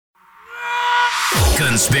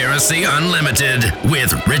Conspiracy Unlimited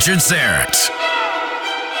with Richard Serrett.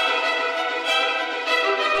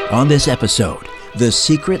 On this episode, The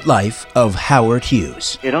Secret Life of Howard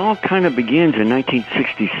Hughes. It all kind of begins in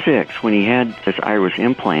 1966 when he had this iris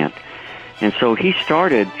implant. And so he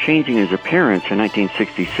started changing his appearance in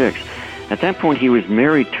 1966. At that point, he was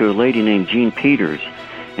married to a lady named Jean Peters.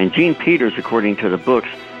 And Jean Peters, according to the books,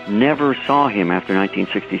 never saw him after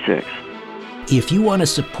 1966. If you want to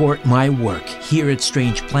support my work here at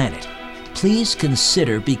Strange Planet, please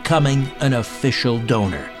consider becoming an official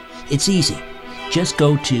donor. It's easy. Just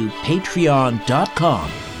go to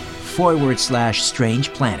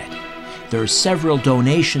patreon.com/Strange Planet. There are several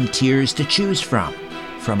donation tiers to choose from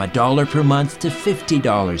 $1 per month to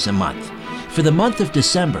 $50 a month. For the month of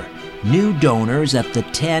December, new donors at the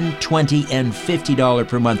 $10, $20, and $50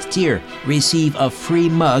 per month tier receive a free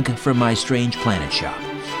mug from my Strange Planet shop.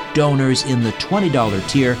 Donors in the $20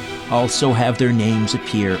 tier also have their names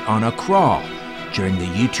appear on a crawl during the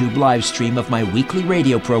YouTube live stream of my weekly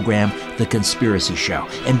radio program, The Conspiracy Show.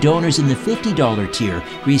 And donors in the $50 tier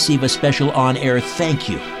receive a special on-air thank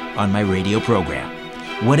you on my radio program.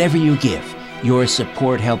 Whatever you give, your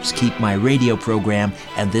support helps keep my radio program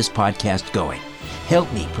and this podcast going.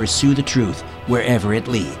 Help me pursue the truth wherever it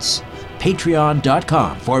leads.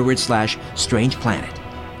 Patreon.com/Strange Planet.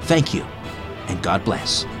 Thank you, and God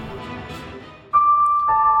bless.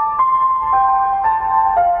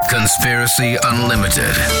 Conspiracy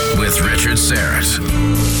Unlimited with Richard Serrett.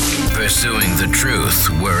 Pursuing the truth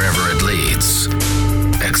wherever it leads.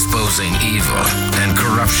 Exposing evil and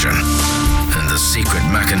corruption and the secret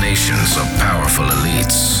machinations of powerful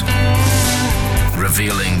elites.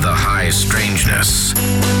 Revealing the high strangeness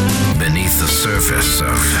beneath the surface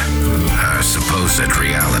of our supposed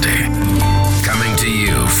reality. Coming to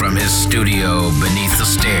you from his studio beneath the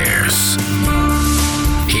stairs.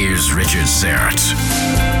 Here's Richard Serrett.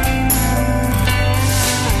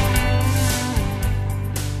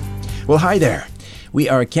 Well, hi there. We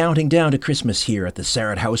are counting down to Christmas here at the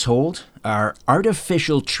Serrett household. Our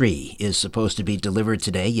artificial tree is supposed to be delivered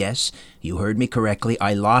today. Yes, you heard me correctly.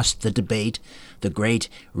 I lost the debate, the great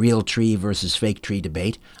real tree versus fake tree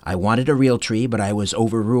debate. I wanted a real tree, but I was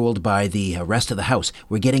overruled by the rest of the house.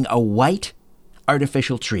 We're getting a white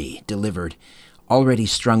artificial tree delivered, already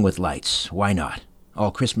strung with lights. Why not? All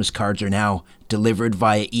Christmas cards are now delivered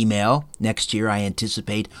via email. Next year, I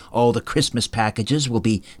anticipate all the Christmas packages will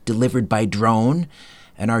be delivered by drone,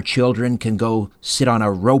 and our children can go sit on a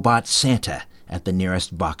robot Santa at the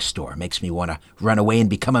nearest box store. Makes me want to run away and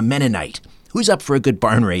become a Mennonite. Who's up for a good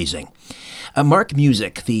barn raising? Mark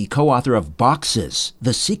Music, the co-author of Boxes,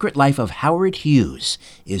 The Secret Life of Howard Hughes,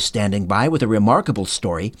 is standing by with a remarkable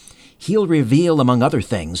story. He'll reveal, among other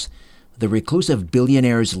things, the reclusive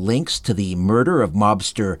billionaire's links to the murder of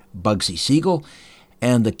mobster Bugsy Siegel,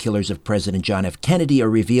 and the killers of President John F. Kennedy are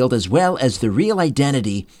revealed, as well as the real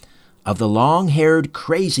identity of the long-haired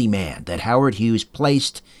crazy man that Howard Hughes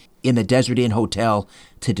placed in the Desert Inn Hotel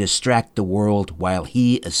to distract the world while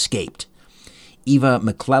he escaped. Eva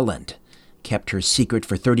McClelland kept her secret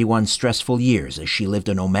for 31 stressful years as she lived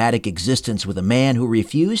a nomadic existence with a man who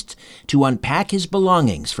refused to unpack his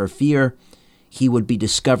belongings for fear he would be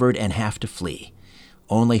discovered and have to flee.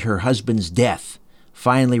 Only her husband's death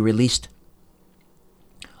finally released.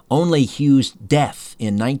 Only Hughes' death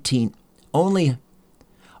in Only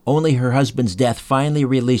her husband's death finally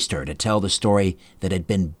released her to tell the story that had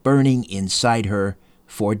been burning inside her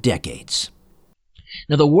for decades.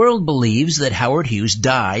 Now, the world believes that Howard Hughes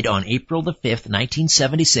died on April the 5th,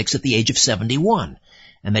 1976, at the age of 71,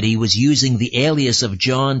 and that he was using the alias of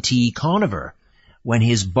John T. Conover when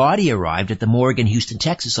his body arrived at the morgue in Houston,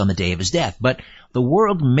 Texas on the day of his death. But the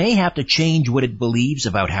world may have to change what it believes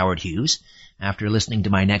about Howard Hughes after listening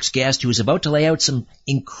to my next guest, who is about to lay out some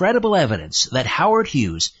incredible evidence that Howard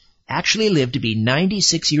Hughes actually lived to be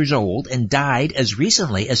 96 years old and died as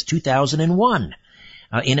recently as 2001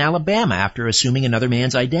 in Alabama after assuming another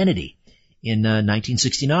man's identity in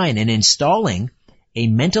 1969 and installing a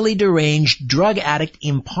mentally deranged drug addict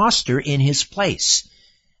imposter in his place.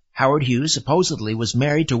 Howard Hughes supposedly was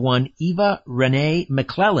married to one Eva Renee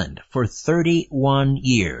McClelland for 31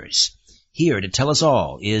 years. Here to tell us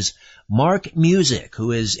all is Mark Music,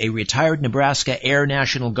 who is a retired Nebraska Air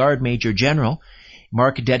National Guard Major General.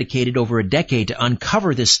 Mark dedicated over a decade to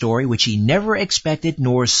uncover this story, which he never expected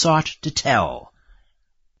nor sought to tell.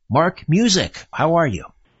 Mark Music, how are you?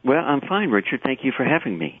 Well, I'm fine, Richard. Thank you for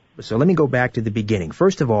having me. So let me go back to the beginning.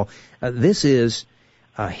 First of all, this is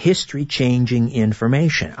history-changing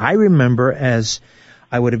information. I remember as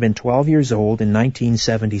I would have been 12 years old in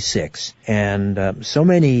 1976, and so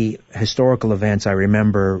many historical events I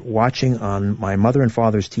remember watching on my mother and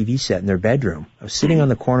father's TV set in their bedroom. I was sitting on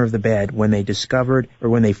the corner of the bed when they discovered, or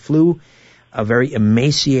when they flew a very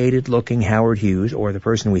emaciated-looking Howard Hughes, or the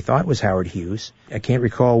person we thought was Howard Hughes. I can't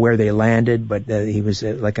recall where they landed, but he was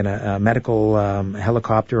like in a medical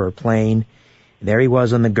helicopter or plane. There he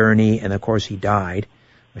was on the gurney, and of course he died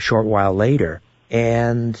a short while later.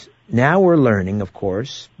 And now we're learning, of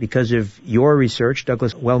course, because of your research,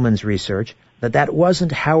 Douglas Wellman's research, that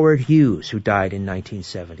wasn't Howard Hughes who died in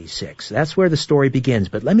 1976. That's where the story begins.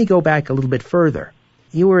 But let me go back a little bit further.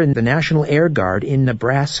 You were in the National Air Guard in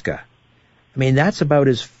Nebraska. I mean, that's about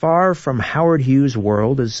as far from Howard Hughes'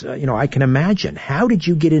 world as, I can imagine. How did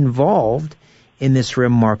you get involved in this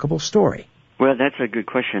remarkable story? Well, that's a good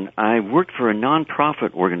question. I worked for a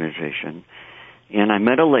nonprofit organization, and I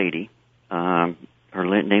met a lady. Her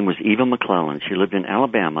name was Eva McClellan. She lived in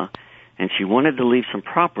Alabama, and she wanted to leave some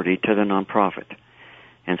property to the nonprofit.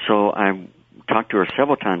 And so I talked to her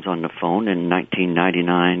several times on the phone in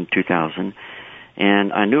 1999, 2000,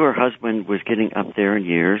 and I knew her husband was getting up there in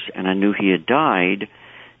years, and I knew he had died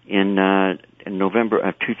in November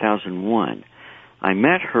of 2001. I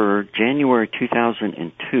met her January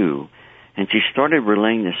 2002, and she started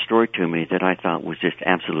relaying this story to me that I thought was just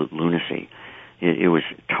absolute lunacy. It was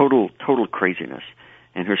total craziness.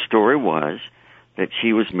 And her story was that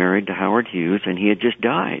she was married to Howard Hughes, and he had just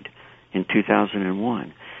died in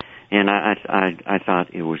 2001. And I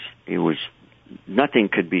thought it was nothing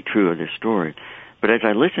could be true of this story. But as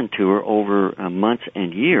I listened to her over months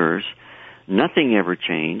and years, nothing ever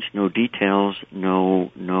changed. No details,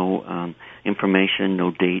 no information,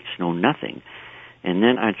 no dates, no nothing. And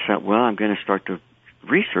then I thought, well, I'm going to start to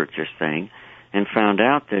research this thing, and found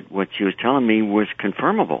out that what she was telling me was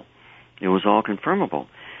confirmable. It was all confirmable.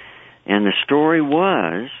 And the story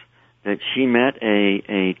was that she met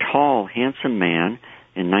a tall, handsome man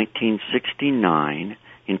in 1969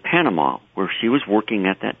 in Panama, where she was working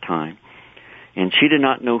at that time. And she did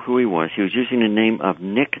not know who he was. He was using the name of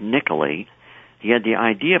Nick Nicolay. He had the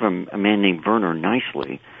idea of a man named Werner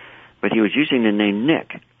Nicely, but he was using the name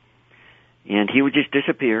Nick. And he would just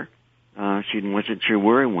disappear. She wasn't sure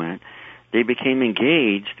where he went. They became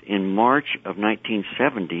engaged in March of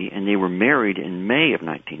 1970, and they were married in May of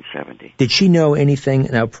 1970. Did she know anything,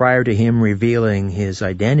 now prior to him revealing his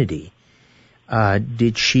identity,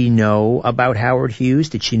 did she know about Howard Hughes?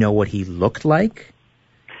 Did she know what he looked like?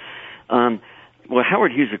 Well,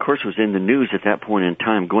 Howard Hughes, of course, was in the news at that point in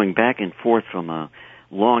time, going back and forth from a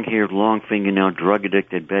long-haired, long-fingernailed,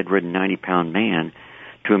 drug-addicted, bedridden, 90-pound man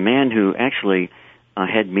to a man who actually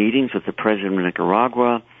had meetings with the president of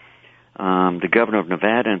Nicaragua, the governor of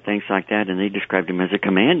Nevada, and things like that, and they described him as a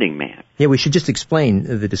commanding man. Yeah, we should just explain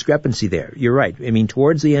the discrepancy there. You're right. I mean,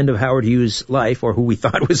 towards the end of Howard Hughes' life, or who we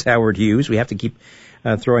thought was Howard Hughes, we have to keep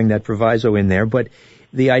throwing that proviso in there, but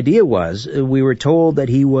the idea was, we were told that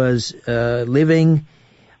he was living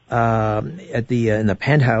in the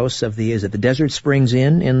penthouse of the Desert Springs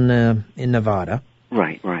Inn in Nevada.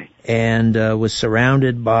 Right. And was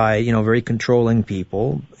surrounded by very controlling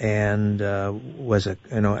people, and was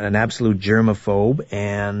an absolute germaphobe,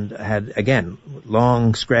 and had, again,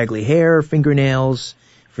 long scraggly hair, fingernails.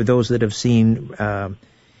 For those that have seen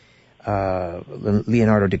Leonardo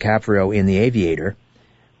DiCaprio in The Aviator,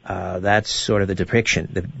 that's sort of the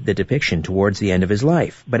depiction towards the end of his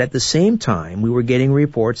life. But at the same time, we were getting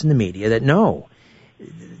reports in the media that no,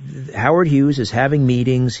 Howard Hughes is having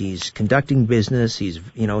meetings, he's conducting business, he's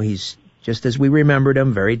just as we remembered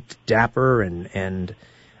him, very dapper and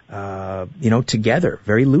together,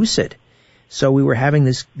 very lucid. So we were having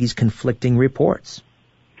these conflicting reports.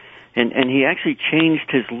 And he actually changed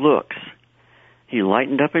his looks. He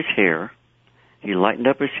lightened up his hair.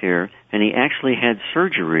 And he actually had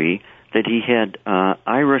surgery that he had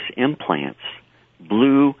iris implants,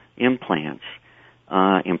 blue implants,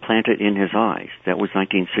 implanted in his eyes. That was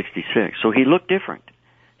 1966. So he looked different.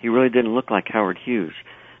 He really didn't look like Howard Hughes.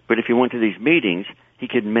 But if he went to these meetings, he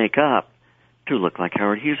could make up to look like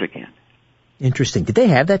Howard Hughes again. Interesting. Did they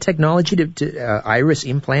have that technology to iris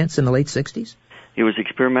implants in the late 60s? It was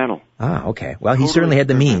experimental. Ah, okay. Well, he certainly had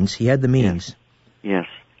the means. He had the means. Yes.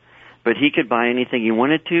 But he could buy anything he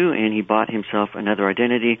wanted to, and he bought himself another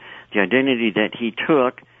identity. The identity that he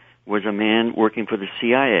took was a man working for the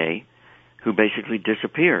CIA who basically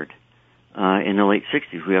disappeared in the late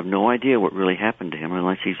 60s. We have no idea what really happened to him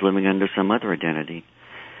unless he's living under some other identity.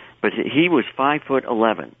 But he was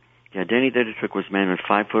 5'11". The identity that he took was a man who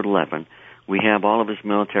was 5'11". We have all of his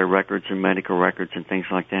military records and medical records and things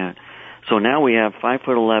like that. So now we have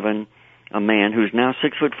 5'11", a man who's now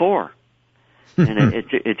 6'4". and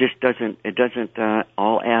it just doesn't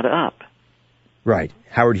all add up. Right.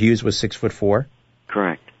 Howard Hughes was 6'4".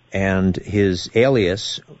 Correct. And his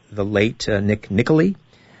alias, the late Nick Nicolay,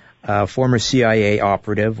 former CIA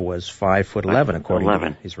operative, was 5'11", according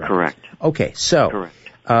to his records. Correct. Okay, so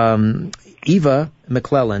Correct. Eva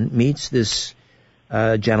McClellan meets this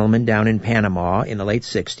gentleman down in Panama in the late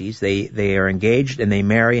 60s. They are engaged and they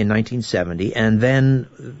marry in 1970. And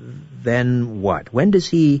then what? When does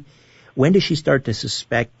she start to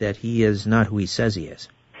suspect that he is not who he says he is?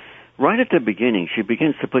 Right at the beginning, she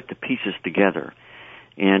begins to put the pieces together.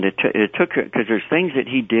 And it took her, because there's things that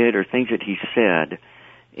he did or things that he said,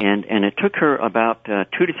 and it took her about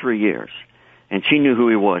 2 to 3 years, and she knew who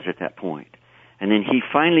he was at that point. And then he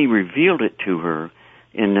finally revealed it to her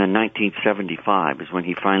in 1975 is when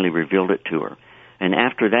he finally revealed it to her. And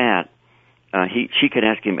after that, she could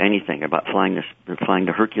ask him anything about flying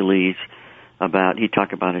to Hercules, he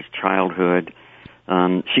talked about his childhood.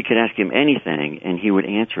 She could ask him anything, and he would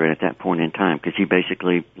answer it at that point in time, because he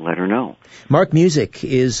basically let her know. Mark Music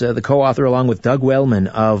is the co-author, along with Doug Wellman,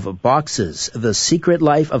 of Boxes, The Secret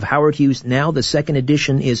Life of Howard Hughes. Now the second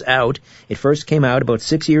edition is out. It first came out about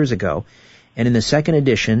 6 years ago. And in the second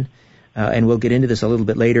edition, and we'll get into this a little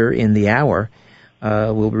bit later in the hour,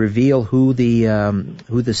 we'll reveal who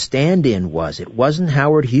the stand-in was. It wasn't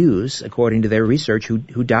Howard Hughes, according to their research, who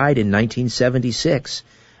died in 1976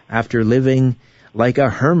 after living like a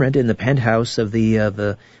hermit in the penthouse of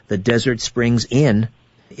the Desert Springs Inn.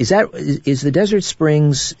 Is the Desert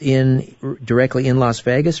Springs Inn directly in Las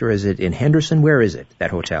Vegas, or is it in Henderson? Where is it, that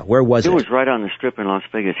hotel? Where was it? It was right on the Strip in Las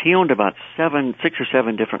Vegas. He owned about 6 or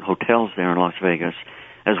 7 different hotels there in Las Vegas,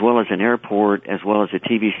 as well as an airport, as well as a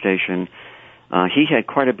TV station. He had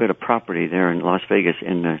quite a bit of property there in Las Vegas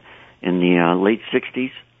in the late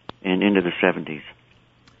 60s and into the 70s.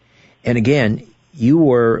 And again, you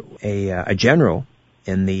were a general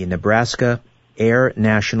in the Nebraska Air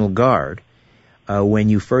National Guard when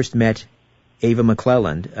you first met Eva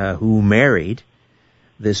McClellan, who married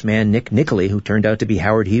this man, Nick Nicolay, who turned out to be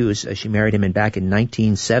Howard Hughes. She married him back in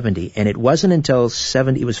 1970, and it wasn't until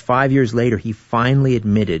it was 5 years later, he finally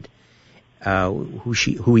admitted who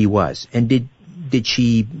he was. And did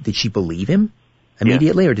she believe him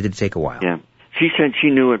immediately, or did it take a while? Yeah, she said she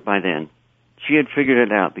knew it by then. She had figured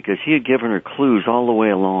it out because he had given her clues all the way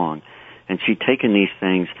along, and she'd taken these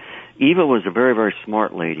things. Eva was a very, very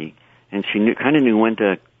smart lady, and she kind of knew when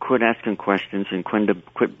to quit asking questions and when to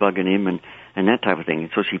quit bugging him and that type of thing.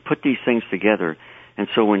 And so she put these things together, and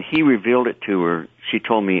so when he revealed it to her, she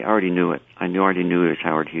told me, I already knew it. I already knew it was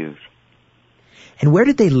Howard Hughes. And where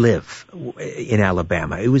did they live in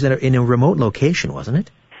Alabama? It was in a remote location, wasn't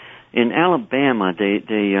it? In Alabama,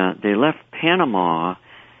 they left Panama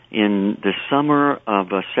in the summer of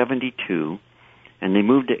 72, and they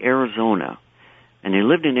moved to Arizona. And they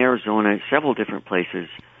lived in Arizona, several different places,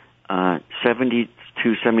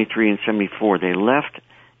 72, 73, and 74. They left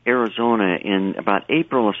Arizona in about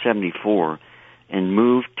April of 74 and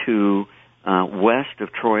moved to west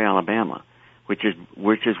of Troy, Alabama, which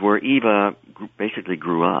is where Eva basically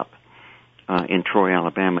grew up, in Troy,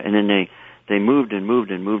 Alabama. And then they moved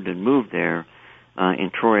there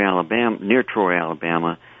in Troy, Alabama, near Troy,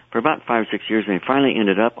 Alabama, for about 5 or 6 years, and they finally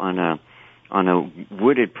ended up on a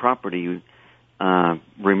wooded property,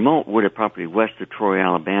 remote wooded property west of Troy,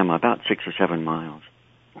 Alabama, about 6 or 7 miles.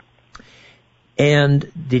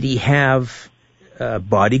 And did he have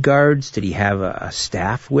bodyguards? Did he have a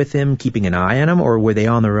staff with him keeping an eye on him, or were they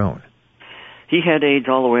on their own? He had aides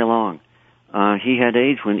all the way along. He had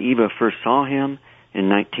aides when Eva first saw him in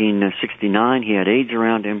 1969. He had aides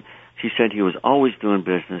around him. She said he was always doing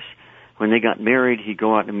business. When they got married, he'd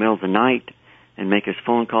go out in the middle of the night and make his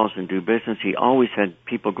phone calls and do business. He always had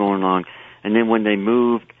people going along. And then when they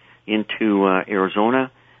moved into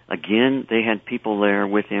Arizona, again, they had people there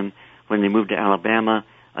with him. When they moved to Alabama,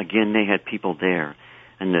 again, they had people there.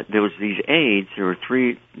 And there was these aides. There were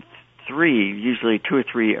three, usually 2 or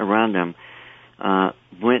 3 around them,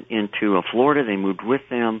 went into Florida. They moved with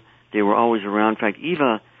them. They were always around. In fact,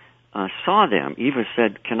 Eva saw them. Eva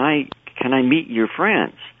said, can I meet your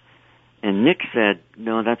friends? And Nick said,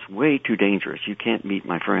 no, that's way too dangerous. You can't meet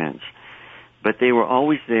my friends. But they were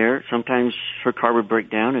always there. Sometimes her car would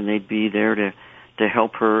break down, and they'd be there to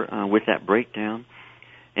help her with that breakdown.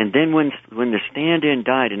 And then when the stand-in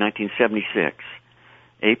died in 1976,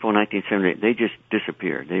 April 1978, they just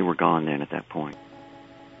disappeared. They were gone then at that point.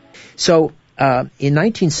 So in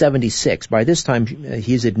 1976, by this time,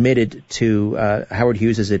 he's admitted to, Howard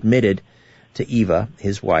Hughes has admitted to Eva,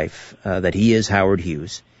 his wife, that he is Howard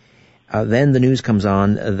Hughes. Then the news comes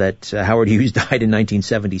on that Howard Hughes died in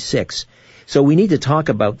 1976. So we need to talk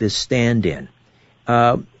about this stand-in.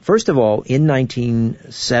 First of all, in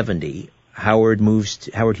 1970, Howard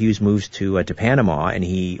Hughes moves to Panama,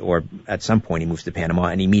 or at some point he moves to Panama,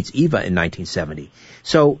 and he meets Eva in 1970.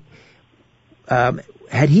 So,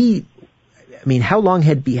 had he? I mean, how long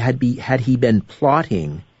had he been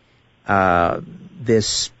plotting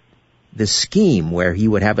this scheme where he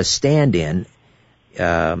would have a stand-in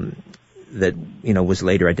that was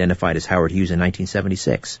later identified as Howard Hughes in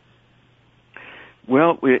 1976?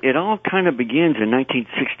 Well, it all kind of begins in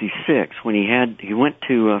 1966 when he went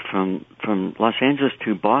to from Los Angeles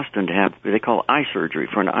to Boston to have what they call eye surgery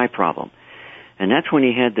for an eye problem, and that's when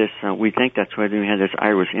he had this. We think that's when he had this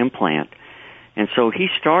iris implant, and so he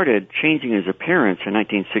started changing his appearance in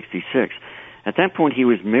 1966. At that point, he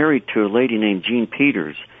was married to a lady named Jean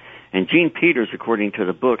Peters, and Jean Peters, according to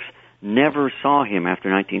the books, never saw him after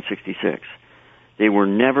 1966. They were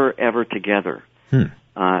never ever together.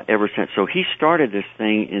 Ever since. So he started this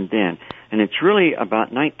thing and it's really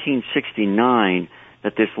about 1969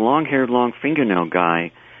 that this long-haired, long-fingernail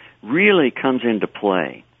guy really comes into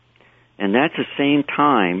play. And that's the same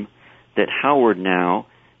time that Howard now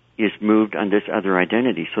is moved on this other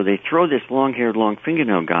identity. So they throw this long-haired,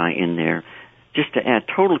 long-fingernail guy in there just to add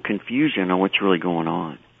total confusion on what's really going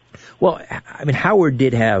on. Well, I mean, Howard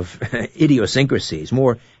did have idiosyncrasies,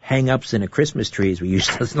 more hang-ups than a Christmas tree, as we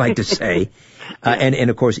used to like to say. And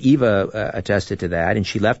of course, Eva attested to that, and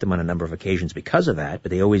she left him on a number of occasions because of that, but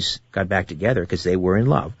they always got back together because they were in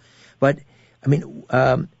love. But, I mean,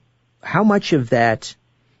 how much of that,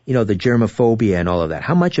 the germophobia and all of that,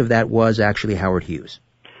 how much of that was actually Howard Hughes?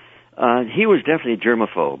 He was definitely a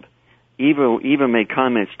germaphobe. Eva made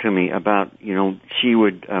comments to me about, she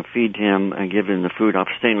would feed him and give him the food off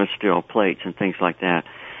stainless steel plates and things like that.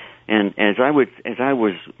 And as I was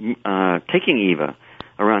taking Eva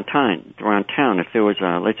around town, if there was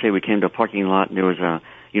let's say we came to a parking lot and there was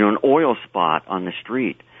an oil spot on the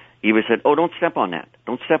street, Eva said, "Oh, don't step on that.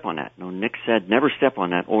 Don't step on that." No, Nick said, "Never step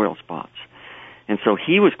on that oil spots." And so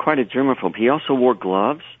he was quite a germaphobe. He also wore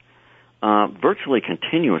gloves, virtually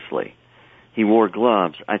continuously. He wore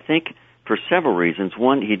gloves. I think for several reasons.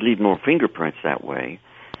 One, he'd leave more fingerprints that way.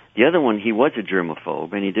 The other one, he was a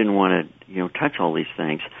germaphobe, and he didn't want to, touch all these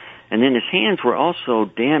things. And then his hands were also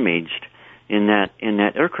damaged in that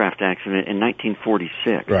aircraft accident in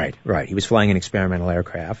 1946. Right. He was flying an experimental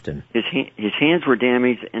aircraft, and his hands were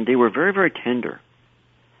damaged, and they were very, very tender.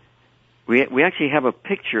 We actually have a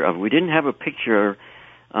picture of. We didn't have a picture,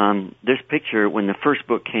 this picture when the first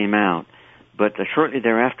book came out. But shortly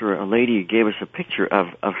thereafter, a lady gave us a picture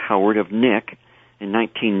of Howard, of Nick, in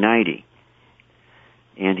 1990,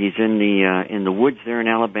 and he's in the woods there in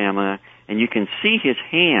Alabama, and you can see his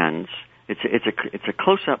hands. It's a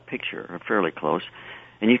close-up picture, fairly close,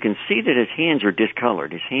 and you can see that his hands are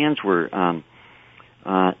discolored. His hands were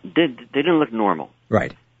they didn't look normal.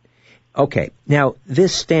 Right. Okay. Now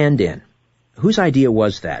this stand-in, whose idea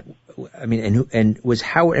was that? I mean, and was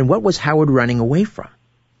Howard? And what was Howard running away from?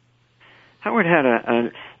 Howard had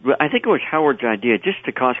I think it was Howard's idea just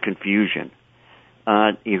to cause confusion.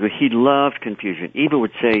 He loved confusion. Eva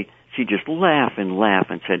would say, she'd just laugh and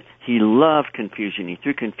said he loved confusion. He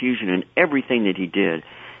threw confusion in everything that he did.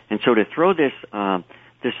 And so to throw this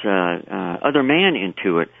other man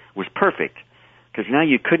into it was perfect, because now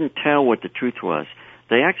you couldn't tell what the truth was.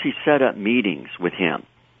 They actually set up meetings with him.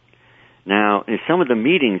 Now, in some of the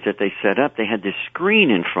meetings that they set up, they had this screen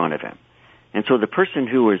in front of him. And so the person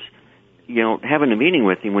who was having a meeting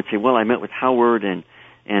with him would say, "Well, I met with Howard,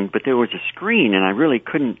 but there was a screen, and I really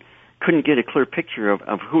couldn't get a clear picture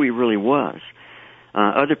of who he really was."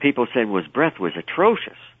 Other people said, well, his breath was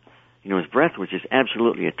atrocious. His breath was just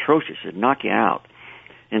absolutely atrocious. It'd knock you out.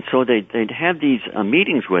 And so they'd have these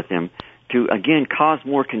meetings with him to, again, cause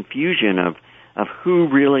more confusion of who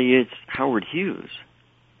really is Howard Hughes.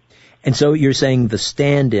 And so you're saying the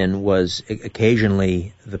stand-in was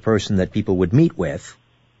occasionally the person that people would meet with,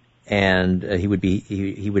 and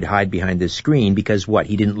he would hide behind this screen because what?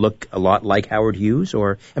 He didn't look a lot like Howard Hughes?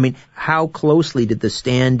 Or, I mean, how closely did the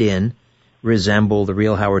stand-in resemble the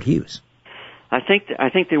real Howard Hughes? I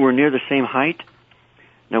think they were near the same height.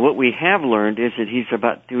 Now, what we have learned is that he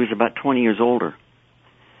was about 20 years older.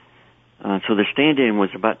 So the stand-in was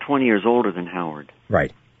about 20 years older than Howard.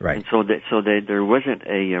 Right. And so there wasn't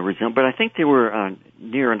a resemblance, but I think they were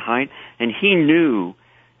near in height, and he knew.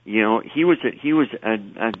 He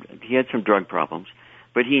had some drug problems,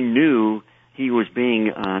 but he knew he was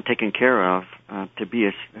being taken care of to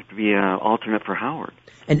be an alternate for Howard.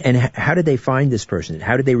 And how did they find this person?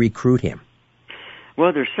 How did they recruit him?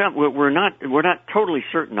 Well, we're not totally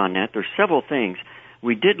certain on that. There's several things.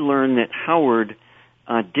 We did learn that Howard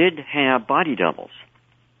did have body doubles.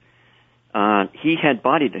 he had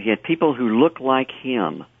people who looked like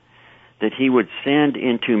him that he would send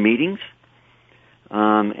into meetings.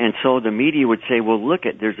 And so the media would say, well, look,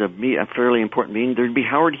 there's a fairly important meeting. There'd be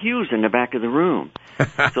Howard Hughes in the back of the room.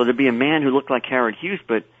 So there'd be a man who looked like Howard Hughes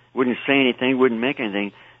but wouldn't say anything, wouldn't make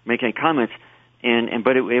any comments,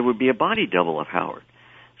 but it would be a body double of Howard.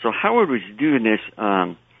 So Howard was doing this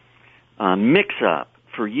mix-up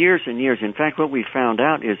for years and years. In fact, what we found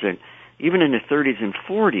out is that even in the 30s and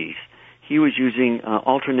 40s, he was using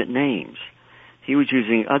alternate names. He was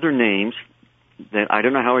using other names that I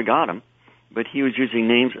don't know how he got them, but he was using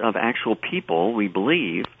names of actual people, we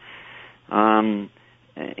believe, and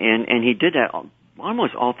he did that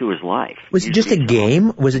almost all through his life. Was it just a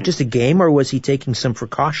game? Was it just a game, or was he taking some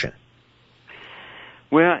precaution?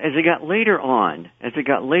 Well, as it got later on,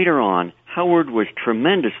 Howard was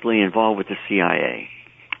tremendously involved with the CIA.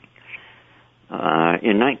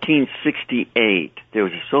 In 1968, there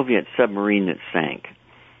was a Soviet submarine that sank,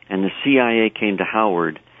 and the CIA came to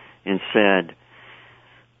Howard and said,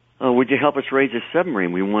 would you help us raise this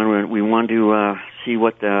submarine? We want to see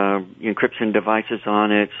what the encryption device is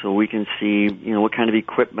on it, so we can see, what kind of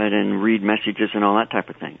equipment and read messages and all that type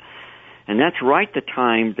of thing. And that's right the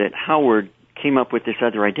time that Howard came up with this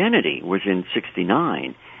other identity, was in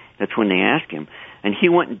 69. That's when they asked him. And he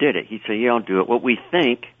went and did it. He said, yeah, I'll do it. What we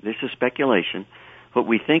think, this is speculation, what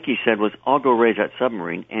we think he said was, I'll go raise that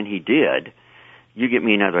submarine, and he did. You get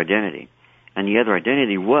me another identity. And the other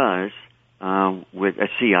identity was with a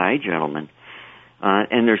CIA gentleman.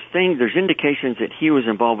 And there's indications that he was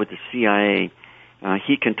involved with the CIA.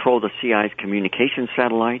 He controlled the CIA's communication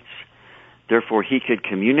satellites. Therefore, he could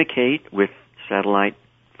communicate with satellite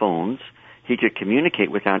phones. He could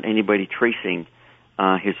communicate without anybody tracing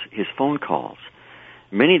his phone calls.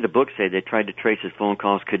 Many of the books say they tried to trace his phone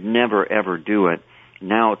calls, could never, ever do it.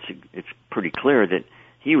 Now it's pretty clear that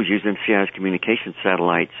he was using CIA's communication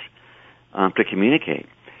satellites to communicate.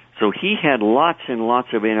 So he had lots and lots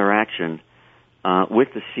of interaction with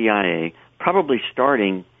the CIA, probably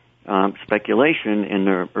starting speculation in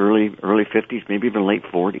the early 50s, maybe even late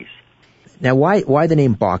 40s. Now, why the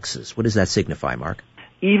name Boxes? What does that signify, Mark?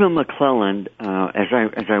 Eva McClelland,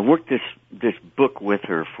 as I worked this book with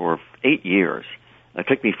her for 8 years, it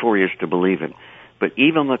took me 4 years to believe it, but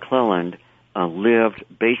Eva McClelland lived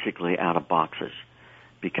basically out of boxes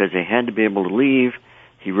because they had to be able to leave.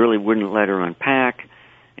 He really wouldn't let her unpack,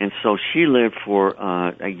 and so she lived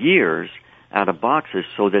for years out of boxes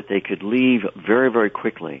so that they could leave very, very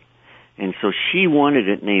quickly. And so she wanted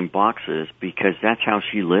it named Boxes because that's how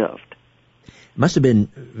she lived. It must have been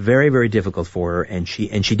very, very difficult for her, and she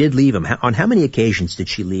did leave him. On how many occasions did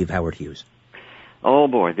she leave Howard Hughes? Oh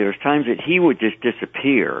boy, there was times that he would just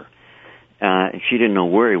disappear, and she didn't know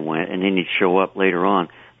where he went, and then he'd show up later on.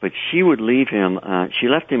 But she would leave him. She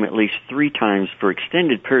left him at least 3 times for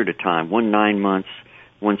extended period of time. 1 9 months,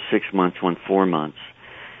 1 6 months, 1 4 months,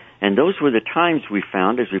 and those were the times we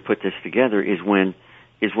found as we put this together. Is when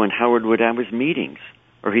Howard would have his meetings,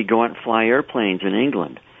 or he'd go out and fly airplanes in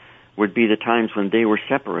England. Would be the times when they were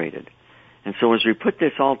separated. And so as we put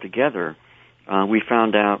this all together, we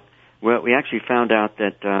found out, we actually found out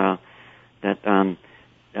that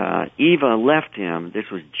Eva left him. This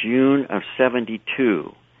was June of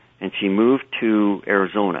 72, and she moved to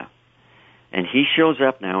Arizona. And he shows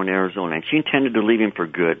up now in Arizona, and she intended to leave him for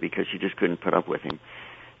good because she just couldn't put up with him.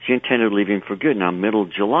 She intended to leave him for good. Now, middle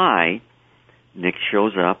of July, Nick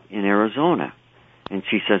shows up in Arizona, and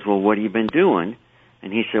she says, well, what have you been doing?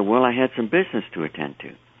 And he said, well, I had some business to attend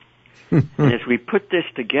to. And as we put this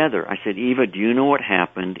together, I said, Eva, do you know what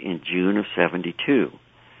happened in June of 72?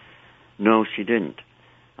 No, she didn't.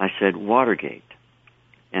 I said, Watergate.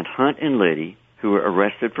 And Hunt and Liddy, who were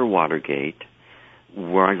arrested for Watergate,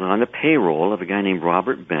 were on the payroll of a guy named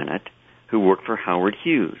Robert Bennett, who worked for Howard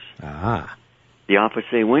Hughes. Ah. The office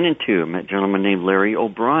they went into, a gentleman named Larry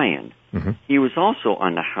O'Brien. Mm-hmm. He was also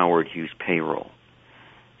on the Howard Hughes payroll.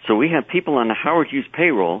 So we have people on the Howard Hughes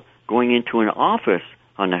payroll going into an office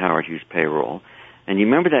on the Howard Hughes payroll. And you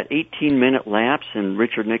remember that 18-minute lapse in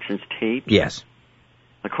Richard Nixon's tape? Yes.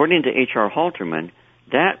 According to H.R. Halterman,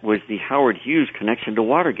 that was the Howard Hughes connection to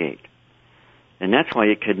Watergate. And that's why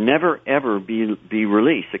it could never, ever be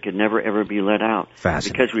released. It could never, ever be let out.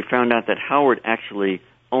 Fascinating. Because we found out that Howard actually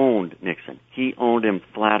owned Nixon. He owned him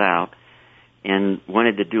flat out and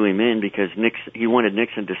wanted to do him in because he wanted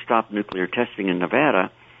Nixon to stop nuclear testing in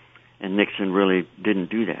Nevada, and Nixon really didn't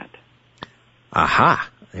do that. Aha!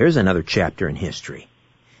 There's another chapter in history.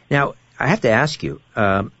 Now, I have to ask you,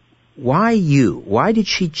 why you? Why did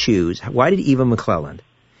she choose, why did Eva McClelland,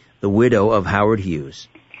 the widow of Howard Hughes,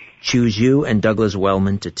 choose you and Douglas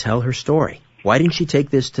Wellman to tell her story? Why didn't she take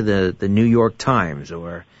this to the New York Times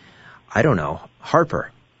or, I don't know,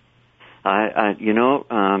 Harper? I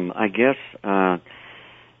guess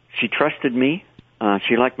she trusted me.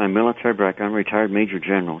 She liked my military background. I'm a retired Major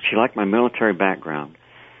General. She liked my military background.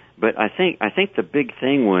 But I think the big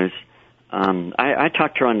thing was, I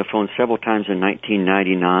talked to her on the phone several times in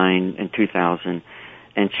 1999 and 2000,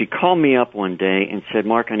 and she called me up one day and said,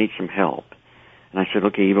 "Mark, I need some help." And I said,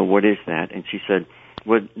 "Okay, Eva, what is that?" And she said,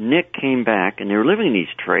 "Well, Nick came back, and they were living in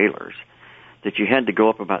these trailers that you had to go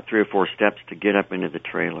up about 3 or 4 steps to get up into the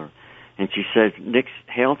trailer." And she says, "Nick's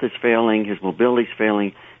health is failing, his mobility's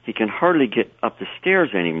failing, he can hardly get up the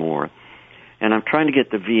stairs anymore. And I'm trying to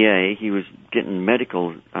get the VA," he was getting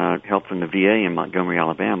medical help from the VA in Montgomery,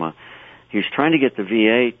 Alabama. He was trying to get the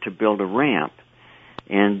VA to build a ramp,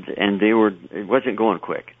 and it wasn't going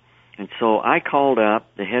quick. And so I called up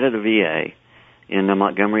the head of the VA in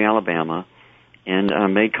Montgomery, Alabama, and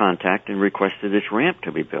made contact and requested this ramp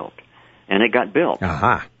to be built. And it got built.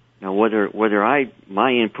 Aha. Now, whether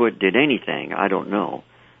my input did anything, I don't know,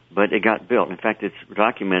 but it got built. In fact, it's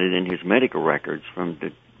documented in his medical records from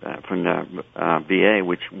the VA,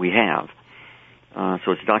 which we have.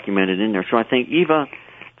 So it's documented in there. So I think Eva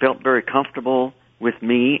felt very comfortable with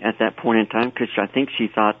me at that point in time because I think she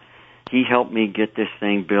thought he helped me get this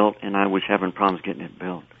thing built, and I was having problems getting it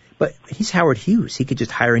built. But he's Howard Hughes. He could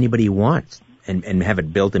just hire anybody he wants and have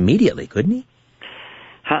it built immediately, couldn't he?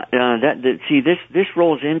 This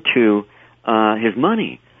rolls into his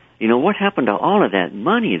money. You know, what happened to all of that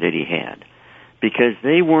money that he had? Because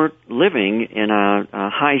they weren't living in a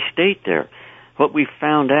high state there. What we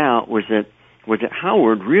found out was that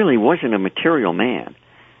Howard really wasn't a material man.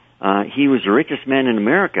 He was the richest man in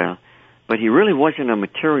America, but he really wasn't a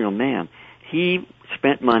material man. He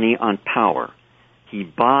spent money on power. He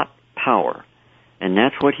bought power, and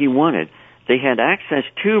that's what he wanted. They had access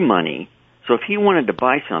to money, so if he wanted to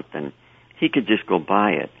buy something, he could just go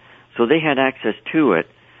buy it. So they had access to it,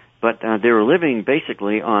 but they were living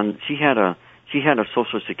basically on. She had a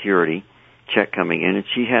Social Security check coming in, and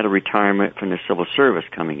she had a retirement from the Civil Service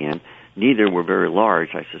coming in. Neither were very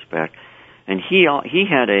large, I suspect. And he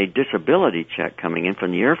had a disability check coming in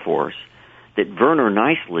from the Air Force that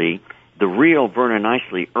the real Verner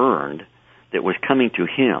Nicely earned, that was coming to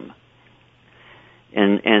him.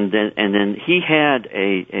 And then he had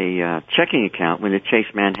a checking account with the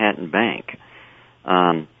Chase Manhattan Bank.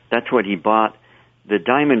 That's what he bought. The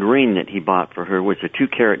diamond ring that he bought for her was a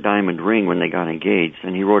 2-carat diamond ring when they got engaged,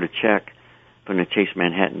 and he wrote a check from the Chase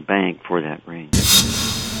Manhattan Bank for that ring.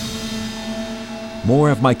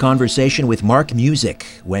 More of my conversation with Mark Music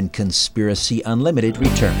when Conspiracy Unlimited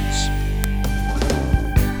returns.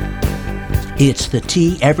 It's the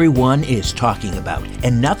tea everyone is talking about,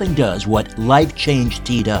 and nothing does what Life Change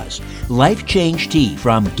Tea does. Life Change Tea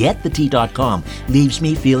from GetTheTea.com leaves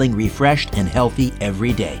me feeling refreshed and healthy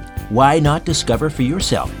every day. Why not discover for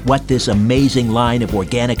yourself what this amazing line of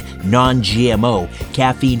organic, non-GMO,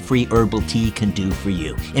 caffeine-free herbal tea can do for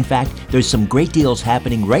you? In fact, there's some great deals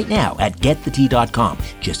happening right now at GetTheTea.com,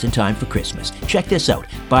 just in time for Christmas. Check this out.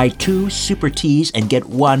 Buy 2 super teas and get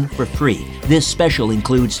 1 for free. This special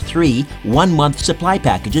includes 3 one-month supply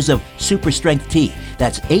packages of super strength tea.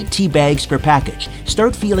 That's 8 tea bags per package.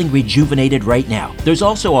 Start feeling rejuvenated right now. There's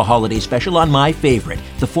also a holiday special on my favorite,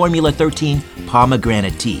 the Formula 13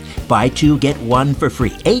 pomegranate tea. Buy 2, get 1 for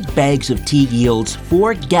free. 8 bags of tea yields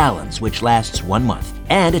 4 gallons, which lasts 1 month.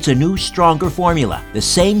 And it's a new, stronger formula, the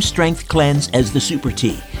same strength cleanse as the super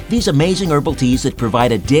tea. These amazing herbal teas that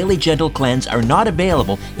provide a daily gentle cleanse are not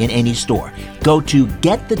available in any store. Go to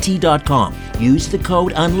GetTheTea.com. Use the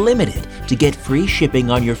code UNLIMITED to get free shipping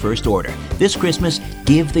on your first order. This Christmas,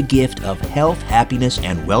 give the gift of health, happiness,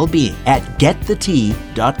 and well-being at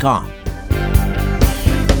GetTheTea.com.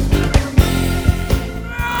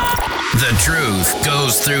 The truth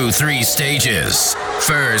goes through 3 stages.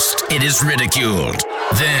 First, it is ridiculed.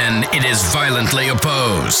 Then, it is violently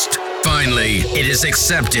opposed. Finally, it is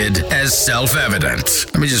accepted as self-evident.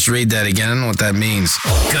 Let me just read that again, what that means.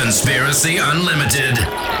 Conspiracy Unlimited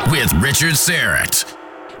with Richard Serrett.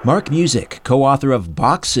 Mark Music, co-author of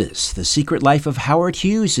Boxes, The Secret Life of Howard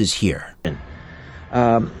Hughes, is here.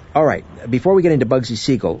 All right, before we get into Bugsy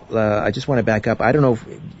Siegel, I just want to back up. I don't know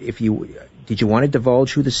if you... Did you want to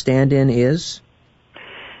divulge who the stand-in is?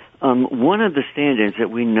 One of the stand-ins that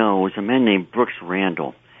we know is a man named Brooks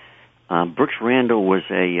Randall. Brooks Randall was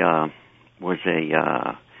a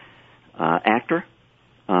actor.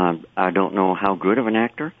 I don't know how good of an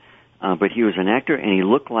actor, but he was an actor, and he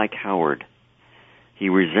looked like Howard. He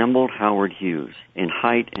resembled Howard Hughes in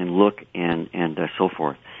height and look and so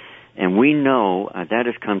forth. And we know that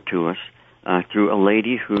has come to us through a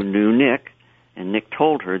lady who knew Nick and Nick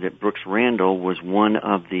told her that Brooks Randall was one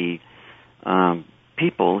of the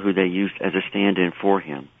people who they used as a stand-in for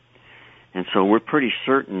him. And so we're pretty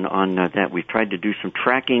certain on that. We've tried to do some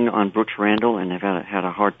tracking on Brooks Randall and have had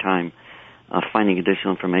a hard time finding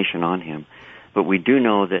additional information on him. But we do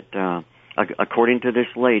know that, according to this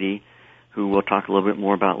lady, who we'll talk a little bit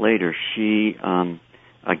more about later, she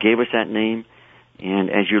gave us that name. And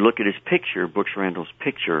as you look at his picture, Brooks Randall's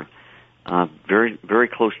picture, very, very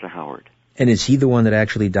close to Howard. And is he the one that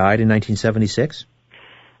actually died in 1976?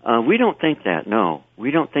 We don't think that, no.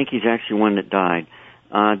 We don't think he's actually one that died.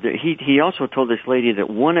 He also told this lady that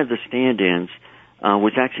one of the stand-ins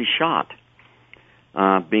was actually shot,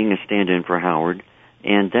 being a stand-in for Howard,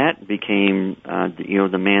 and that became,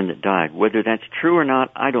 the man that died. Whether that's true or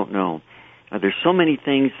not, I don't know. There's so many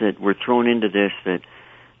things that were thrown into this that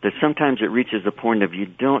sometimes it reaches the point of you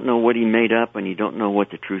don't know what he made up and you don't know what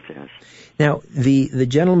the truth is. Now, the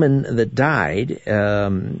gentleman that died,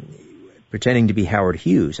 pretending to be Howard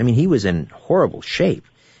Hughes, I mean, he was in horrible shape.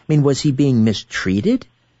 I mean, was he being mistreated?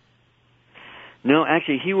 No,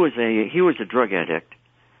 actually, he was a drug addict,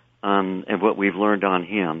 and what we've learned on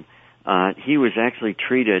him. He was actually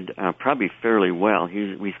treated probably fairly well.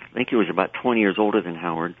 We think he was about 20 years older than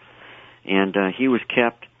Howard, and he was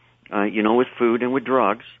kept, with food and with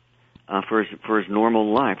drugs for his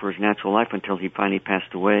normal life, for his natural life, until he finally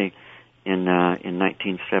passed away in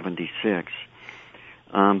 1976.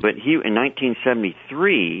 But in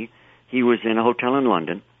 1973, he was in a hotel in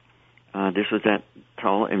London. This was that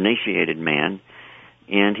tall, emaciated man,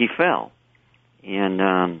 and he fell,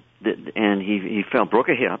 and he fell, broke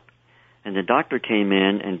a hip, and the doctor came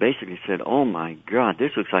in and basically said, "Oh my God,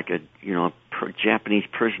 this looks like a Japanese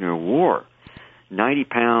prisoner of war. 90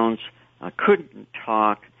 pounds, couldn't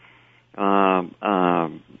talk,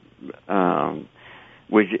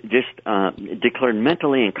 was just declared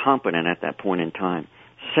mentally incompetent at that point in time.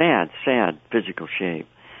 Sad physical shape."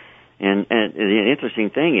 And the interesting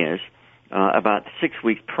thing is, about 6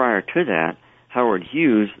 weeks prior to that, Howard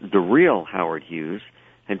Hughes, the real Howard Hughes,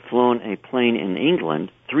 had flown a plane in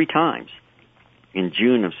England 3 times in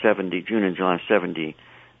June and July of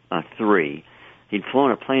 73. He'd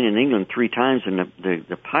flown a plane in England 3 times, and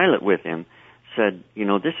the pilot with him said,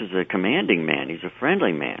 this is a commanding man. He's a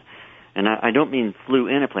friendly man. And I don't mean flew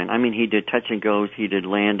in a plane. I mean he did touch and goes, he did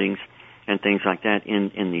landings and things like that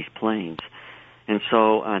in these planes. And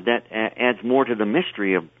so that adds more to the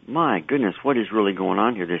mystery of, my goodness, what is really going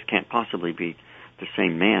on here? This can't possibly be the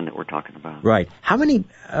same man that we're talking about. Right. How many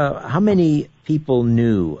people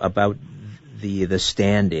knew about the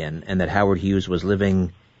stand-in and that Howard Hughes was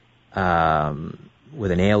living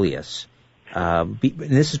with an alias? And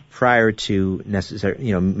this is prior to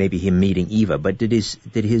maybe him meeting Eva. But did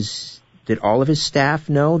all of his staff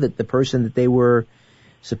know that the person that they were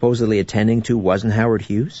supposedly attending to wasn't Howard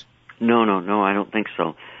Hughes? No, I don't think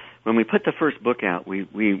so. When we put the first book out, we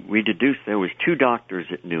deduced there was 2 doctors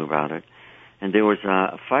that knew about it, and there was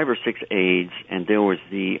 5 or 6 aides, and there was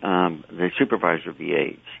the supervisor of the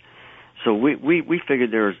aides. So we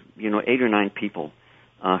figured there was 8 or 9 people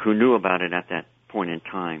who knew about it at that point in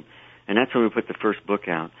time, and that's when we put the first book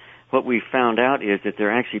out. What we found out is that there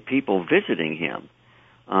are actually people visiting him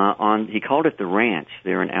he called it the ranch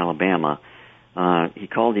there in Alabama. He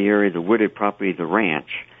called the area the wooded property the ranch.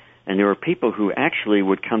 And there were people who actually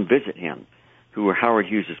would come visit him, who were Howard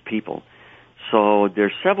Hughes' people. So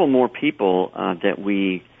there's several more people that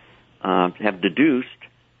we have deduced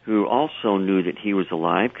who also knew that he was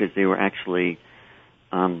alive because they were actually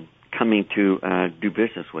coming to do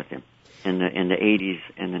business with him in the 80s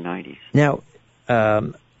and the 90s. Now,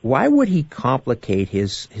 why would he complicate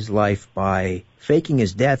his life by faking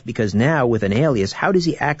his death? Because now, with an alias, how does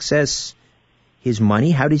he access his money?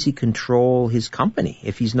 How does he control his company?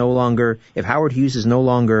 If Howard Hughes is no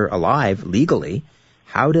longer alive legally,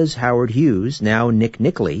 how does Howard Hughes, now Nick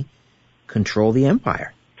Nickley, control the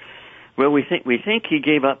empire? Well, we think he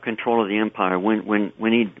gave up control of the empire when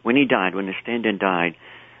he died, when the stand-in died.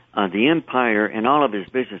 The empire and all of his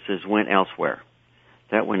businesses went elsewhere.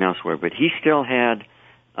 That went elsewhere, but he still had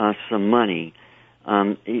some money.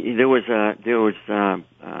 There was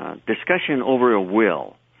discussion over a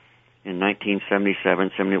will. In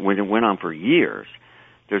 1977, when it went on for years,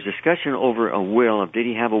 there's discussion over a will of did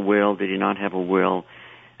he have a will, did he not have a will.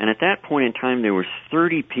 And at that point in time, there was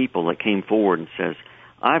 30 people that came forward and says,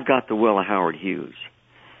 I've got the will of Howard Hughes.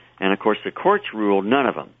 And, of course, the courts ruled none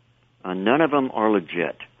of them. None of them are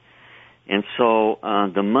legit. And so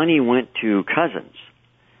the money went to cousins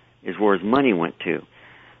is where his money went to.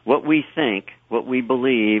 What we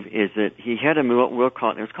believe is that he had a will, it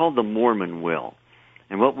was called the Mormon will.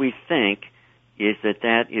 And what we think is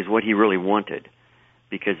that is what he really wanted,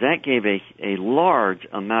 because that gave a large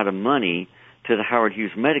amount of money to the Howard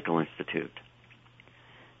Hughes Medical Institute.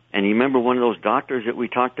 And you remember one of those doctors that we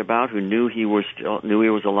talked about who knew he was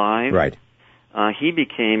alive? Right. He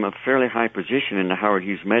became a fairly high position in the Howard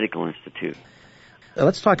Hughes Medical Institute.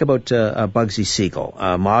 Let's talk about Bugsy Siegel,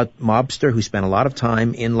 a mobster who spent a lot of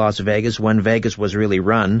time in Las Vegas when Vegas was really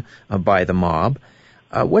run by the mob.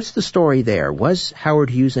 What's the story there? Was Howard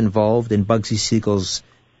Hughes involved in Bugsy Siegel's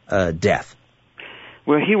death?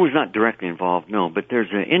 Well, he was not directly involved, no, but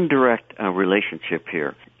there's an indirect relationship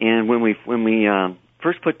here. And when we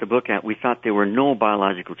first put the book out, we thought there were no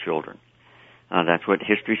biological children. That's what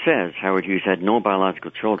history says. Howard Hughes had no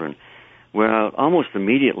biological children. Well, almost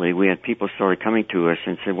immediately we had people started coming to us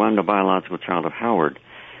and said, well, I'm the biological child of Howard.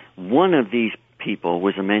 One of these people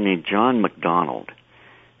was a man named John McDonald,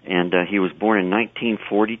 and he was born in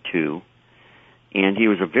 1942, and he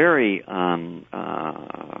was a very,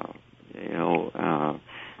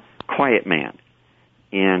 quiet man.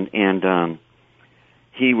 And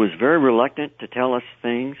he was very reluctant to tell us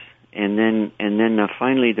things. And then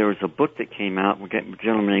finally there was a book that came out with a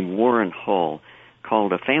gentleman named Warren Hull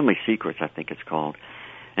called Family Secrets, I think it's called.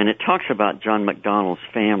 And it talks about John McDonald's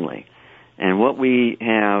family. And what we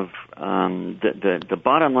have, the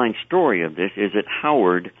bottom line story of this is that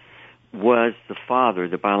Howard was the father,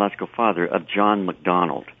 the biological father of John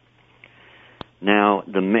McDonald. Now,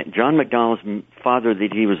 John McDonald's father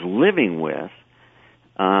that he was living with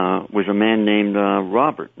was a man named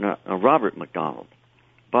Robert McDonald.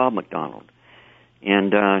 Bob McDonald.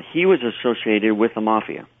 And he was associated with the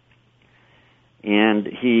mafia. And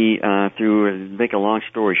he, make a long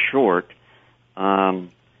story short,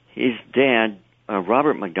 his dad,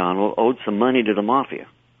 Robert McDonald, owed some money to the mafia.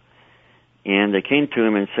 And they came to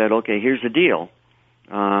him and said, okay, here's the deal.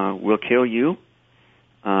 We'll kill you.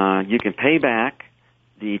 You can pay back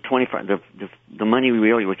the money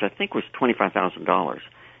we owe you, which I think was $25,000.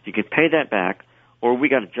 You can pay that back, or we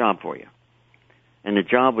got a job for you. And the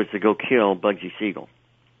job was to go kill Bugsy Siegel.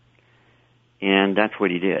 And that's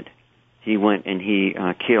what he did. He went and he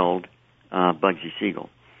killed Bugsy Siegel.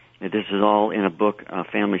 And this is all in a book,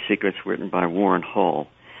 Family Secrets, written by Warren Hull.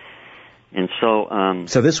 And so...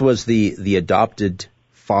 so this was the adopted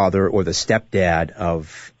father or the stepdad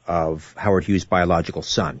of Howard Hughes' biological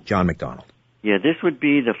son, John McDonald. Yeah, this would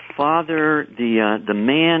be the father, the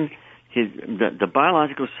man... the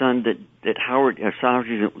biological son that Howard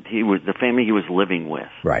the family he was living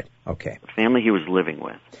with. Right. Okay. The family he was living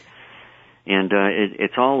with, and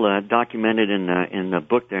it's all documented in the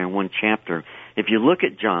book there in one chapter. If you look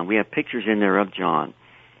at John, we have pictures in there of John,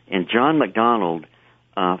 and John McDonald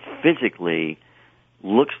physically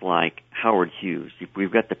looks like Howard Hughes.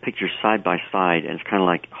 We've got the pictures side by side, and it's kind of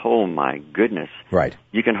like, oh my goodness. Right.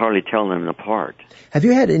 You can hardly tell them apart. Have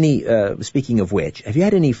you had any, speaking of which, have you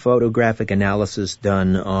had any photographic analysis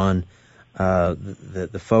done on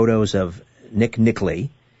the photos of Nick Nickley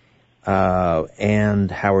and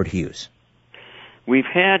Howard Hughes? We've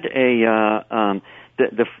had the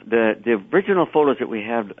original photos that we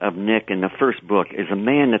have of Nick in the first book is a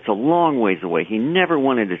man that's a long ways away. He never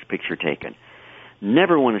wanted his picture taken.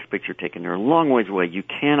 Never want his picture taken. They're a long ways away. You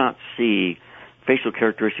cannot see facial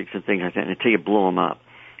characteristics and things like that until you blow them up.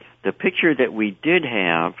 The picture that we did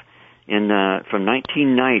have from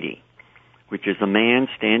 1990, which is a man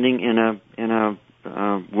standing in a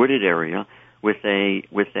wooded area with a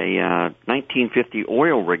 1950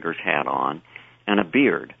 oil rigger's hat on and a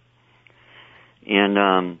beard.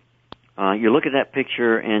 And you look at that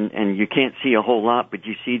picture and you can't see a whole lot, but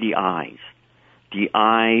you see the eyes. The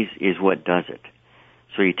eyes is what does it.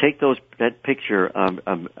 So you take that picture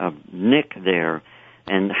of Nick there,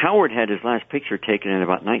 and Howard had his last picture taken in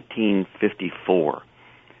about 1954,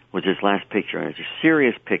 was his last picture. And it's a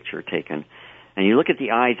serious picture taken. And you look at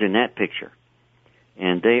the eyes in that picture,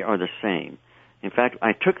 and they are the same. In fact,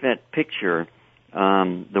 I took that picture,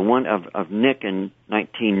 the one of Nick in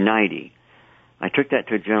 1990. I took that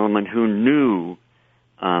to a gentleman who knew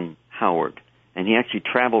Howard, and he actually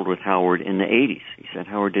traveled with Howard in the 80s. He said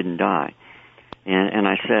Howard didn't die. And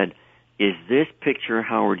I said, is this picture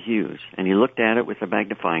Howard Hughes? And he looked at it with a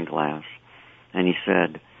magnifying glass, and he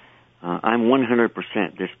said, I'm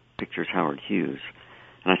 100% this picture's Howard Hughes.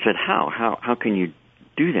 And I said, how can you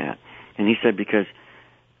do that? And he said, because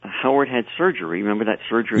Howard had surgery. Remember that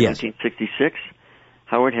surgery Yes. in 1966?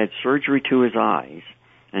 Howard had surgery to his eyes,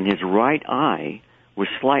 and his right eye was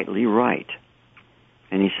slightly right.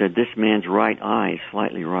 And he said, this man's right eye is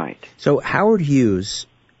slightly right. So Howard Hughes,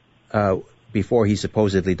 before he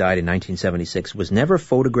supposedly died in 1976, was never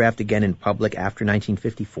photographed again in public after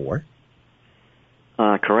 1954?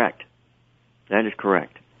 Correct. That is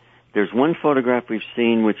correct. There's one photograph we've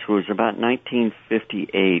seen which was about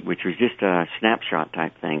 1958, which was just a snapshot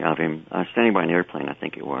type thing of him standing by an airplane, I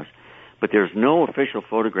think it was. But there's no official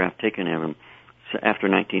photograph taken of him after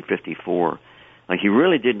 1954. He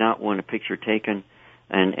really did not want a picture taken,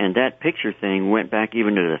 and that picture thing went back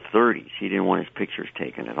even to the 30s. He didn't want his pictures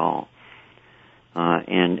taken at all. But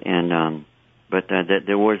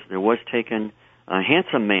there was taken a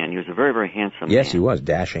handsome man. He was a very, very handsome man. Yes, he was.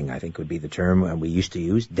 Dashing, I think, would be the term we used to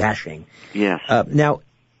use. Dashing. Yes. Now,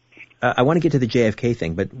 I want to get to the JFK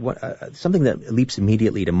thing, but something that leaps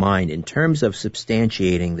immediately to mind in terms of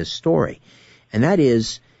substantiating the story, and that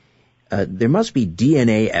is there must be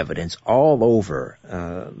DNA evidence all over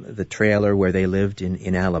the trailer where they lived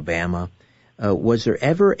in Alabama. Was there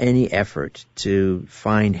ever any effort to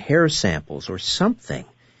find hair samples or something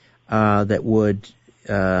that would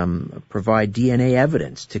provide DNA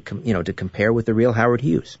evidence to compare with the real Howard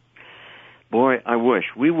Hughes? Boy, I wish.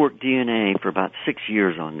 We worked DNA for about 6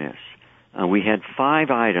 years on this. We had 5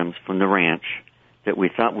 items from the ranch that we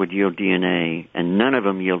thought would yield DNA, and none of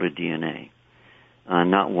them yielded DNA.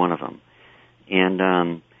 Not one of them. And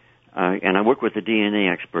I worked with a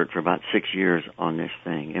DNA expert for about 6 years on this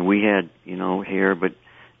thing. And we had, hair, but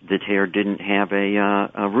the hair didn't have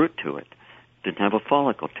a root to it, didn't have a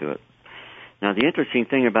follicle to it. Now, the interesting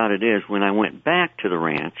thing about it is when I went back to the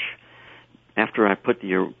ranch, after I took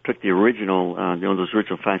the original, those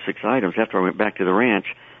original 5, 6 items, after I went back to the ranch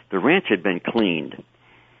had been cleaned.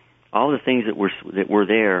 All the things that were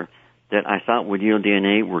there that I thought would yield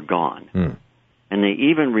DNA were gone. And they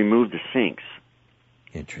even removed the sinks.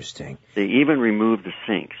 Interesting. They even removed the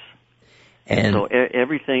sinks. And so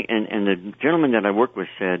everything, and the gentleman that I worked with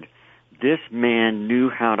said, this man knew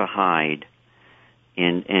how to hide,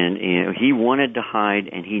 and he wanted to hide,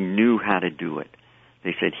 and he knew how to do it.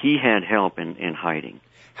 They said he had help in hiding.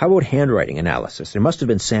 How about handwriting analysis? There must have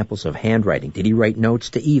been samples of handwriting. Did he write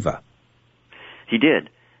notes to Eva? He did.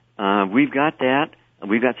 We've got that.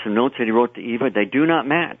 We've got some notes that he wrote to Eva. They do not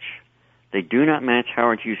match. They do not match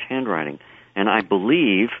Howard Hughes' handwriting. And I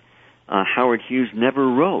believe Howard Hughes never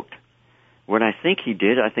wrote. What I think he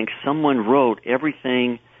did, I think someone wrote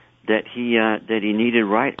everything that he needed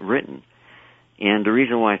written. And the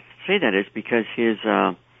reason why I say that is because his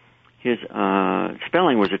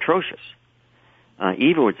spelling was atrocious.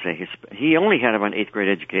 Eva would say he only had about an 8th grade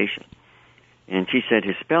education, and she said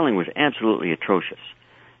his spelling was absolutely atrocious.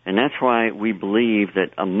 And that's why we believe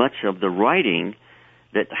that much of the writing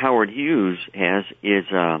that Howard Hughes has is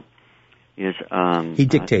he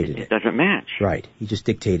dictated it. It doesn't match. Right. He just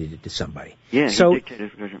dictated it to somebody. Yeah, so he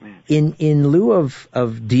dictated it doesn't match. In lieu of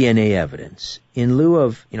DNA evidence, in lieu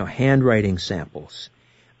of handwriting samples,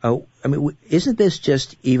 isn't this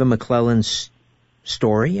just Eva McClellan's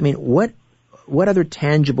story? I mean, what other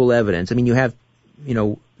tangible evidence? I mean, you have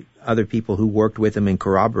other people who worked with him and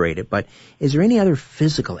corroborate it, but is there any other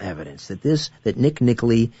physical evidence that Nick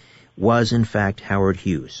Nickley was in fact Howard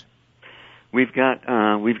Hughes? We've got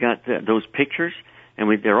those pictures,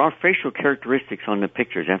 and there are facial characteristics on the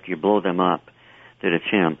pictures after you blow them up that it's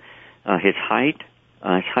him. His height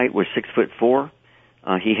was 6'4".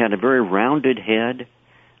 He had a very rounded head.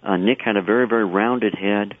 Nick had a very, very rounded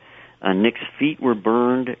head. Nick's feet were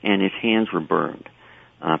burned and his hands were burned.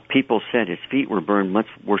 People said his feet were burned much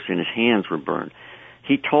worse than his hands were burned.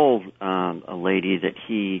 He told a lady that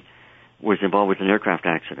he was involved with an aircraft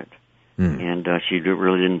accident, and she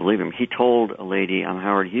really didn't believe him. He told a lady, I'm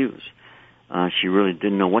Howard Hughes. She really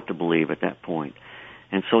didn't know what to believe at that point.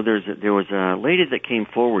 And so there was a lady that came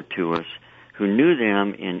forward to us who knew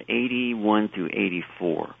them in 81 through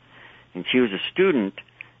 84. And she was a student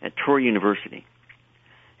at Troy University.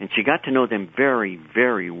 And she got to know them very,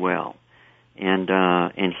 very well.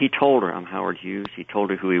 And he told her, I'm Howard Hughes. He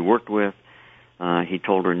told her who he worked with. He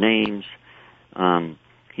told her names.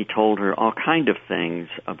 He told her all kind of things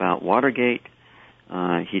about Watergate.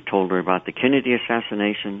 He told her about the Kennedy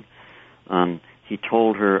assassination. He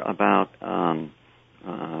told her about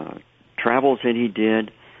travels that he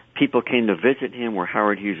did. People came to visit him were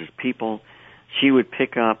Howard Hughes' people. She would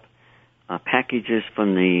pick up packages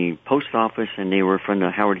from the post office, and they were from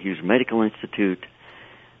the Howard Hughes Medical Institute.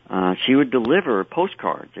 She would deliver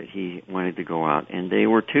postcards that he wanted to go out, and they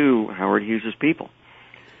were to Howard Hughes' people.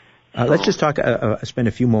 Let's just spend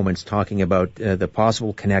a few moments talking about the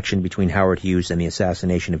possible connection between Howard Hughes and the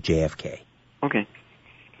assassination of JFK. Okay.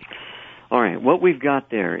 All right. What we've got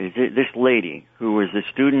there is this lady who was a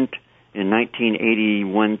student in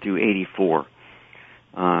 1981 through 84.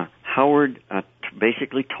 Howard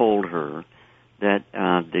basically told her that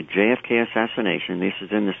the JFK assassination, this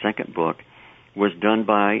is in the second book, was done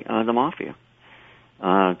by the mafia.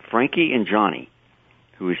 Frankie and Johnny,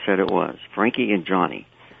 who he said it was. Frankie and Johnny.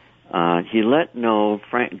 He let know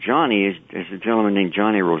Johnny is a gentleman named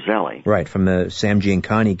Johnny Roselli. Right, from the Sam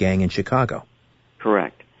Giancana gang in Chicago.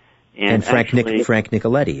 Correct. And Frank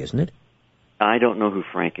Nicoletti, isn't it? I don't know who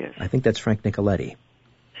Frank is. I think that's Frank Nicoletti.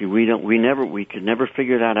 See, we could never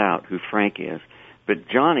figure that out, who Frank is. But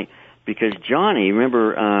Johnny, because Johnny,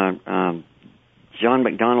 remember John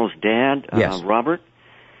McDonald's dad, yes. Robert,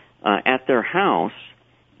 at their house,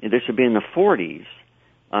 this would be in the 40s,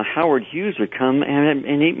 Howard Hughes would come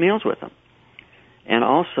and eat meals with them. And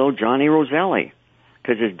also Johnny Roselli,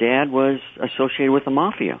 because his dad was associated with the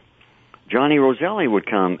mafia. Johnny Roselli would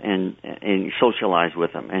come and socialize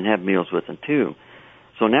with them and have meals with them, too.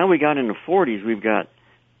 So now we got in the 40s, we've got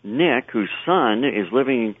Nick, whose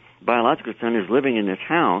biological son is living in this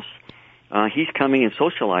house. He's coming and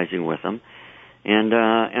socializing with them, and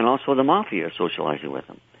also the mafia is socializing with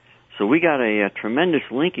them. So we got a tremendous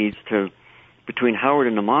linkage between Howard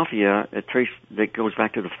and the mafia that goes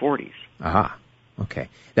back to the 40s. Aha. Okay.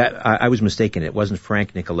 I was mistaken. It wasn't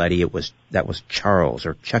Frank Nicoletti. That was Charles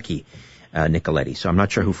or Chucky Nicoletti. So I'm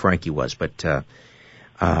not sure who Frankie was, but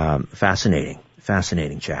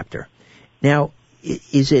fascinating chapter. Now,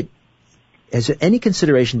 has any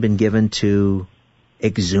consideration been given to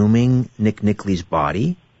exhuming Nick Nickley's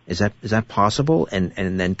body? Is that possible?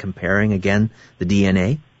 And then comparing again the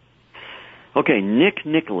DNA? Okay, Nick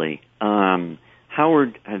Nickley,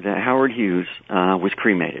 Howard Hughes was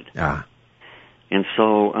cremated. Ah. And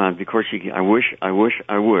so, of course, I wish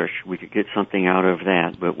we could get something out of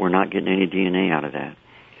that, but we're not getting any DNA out of that.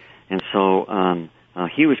 And so,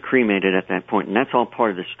 he was cremated at that point, and that's all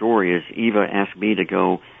part of the story. Is Eva asked me to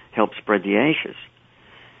go help spread the ashes,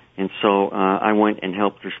 and so I went and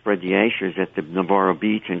helped her spread the ashes at the Navarro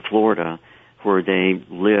Beach in Florida, where they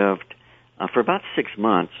lived for about 6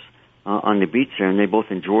 months on the beach there, and they both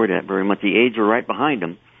enjoyed that very much. The aides were right behind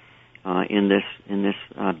them in this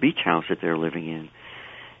beach house that they're living in,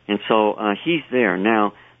 and so he's there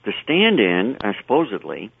now. The stand-in,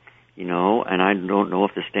 supposedly, and I don't know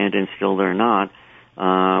if the stand-in's still there or not.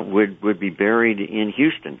 Would be buried in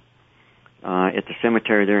Houston, at the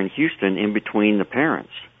cemetery there in Houston, in between the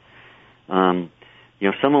parents.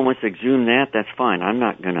 If someone wants to exhume that, that's fine. I'm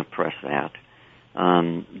not going to press that.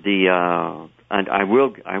 And I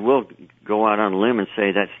will go out on a limb and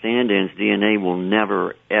say that stand-in's DNA will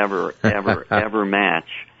never, ever, ever, ever match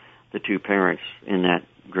the two parents in that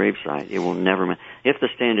gravesite. It will never match. If the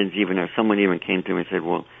stand-in's even there, someone even came to me and said,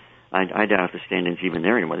 well, I doubt if the stand-in's even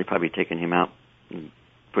there anymore. They've probably taken him out and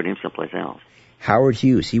put him someplace else. Howard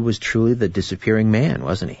Hughes, he was truly the disappearing man,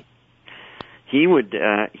 wasn't he? He would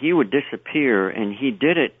disappear, and he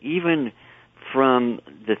did it even from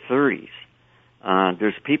the 30s.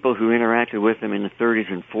 There's people who interacted with him in the 30s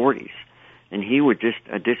and 40s, and he would just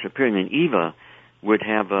disappear. And then Eva would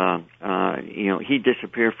have, he'd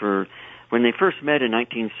disappear for, when they first met in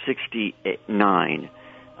 1969,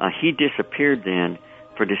 he disappeared then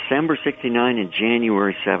for December 69 and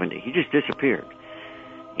January 70. He just disappeared.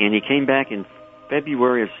 And he came back in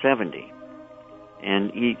February of 70.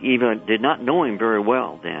 And Eva did not know him very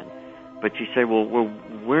well then. But she said, well,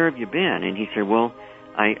 where have you been? And he said, well,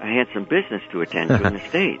 I had some business to attend to in the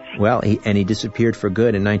States. Well, he disappeared for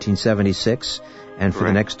good in 1976 and for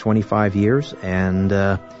the next 25 years. And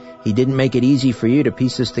he didn't make it easy for you to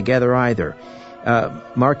piece this together either.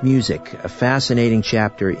 Mark Music, a fascinating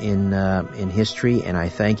chapter in history, and I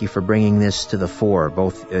thank you for bringing this to the fore,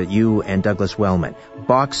 both you and Douglas Wellman.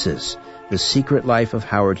 Boxes, The Secret Life of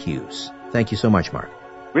Howard Hughes. Thank you so much, Mark.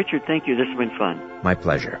 Richard, thank you. This has been fun. My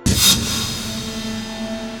pleasure.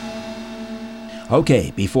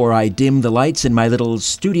 Okay, before I dim the lights in my little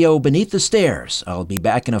studio beneath the stairs, I'll be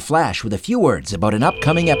back in a flash with a few words about an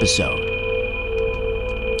upcoming episode.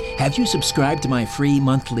 Have you subscribed to my free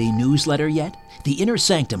monthly newsletter yet? The Inner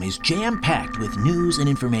Sanctum is jam-packed with news and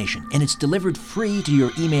information, and it's delivered free to your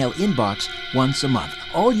email inbox once a month.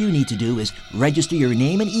 All you need to do is register your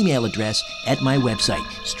name and email address at my website,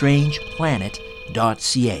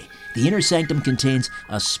 strangeplanet.ca. The Inner Sanctum contains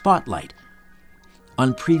a spotlight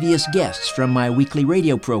on previous guests from my weekly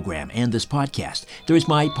radio program and this podcast. There's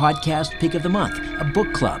my podcast pick of the month, a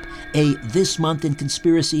book club, a This Month in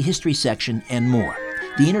Conspiracy History section, and more.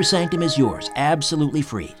 The Inner Sanctum is yours, absolutely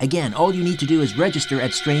free. Again, all you need to do is register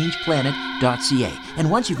at strangeplanet.ca.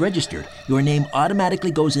 And once you've registered, your name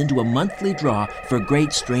automatically goes into a monthly draw for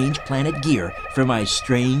great Strange Planet gear from my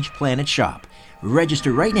Strange Planet shop.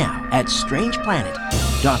 Register right now at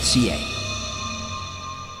strangeplanet.ca.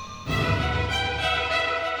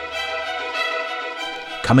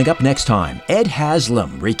 Coming up next time, Ed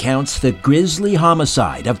Haslam recounts the grisly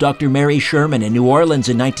homicide of Dr. Mary Sherman in New Orleans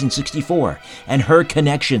in 1964 and her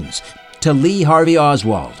connections to Lee Harvey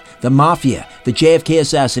Oswald, the Mafia, the JFK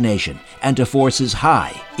assassination, and to forces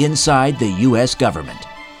high inside the U.S. government.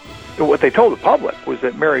 What they told the public was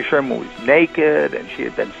that Mary Sherman was naked and she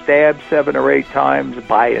had been stabbed 7 or 8 times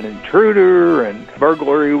by an intruder, and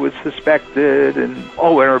burglary was suspected, and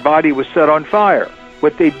her body was set on fire.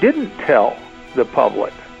 What they didn't tell the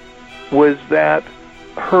public was that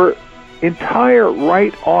her entire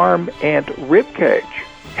right arm and rib cage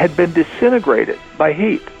had been disintegrated by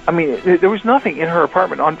heat. I mean, there was nothing in her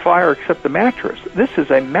apartment on fire except the mattress. This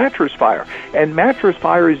is a mattress fire, and mattress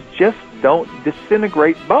fires just don't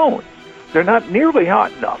disintegrate bones. They're not nearly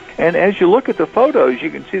hot enough. And as you look at the photos,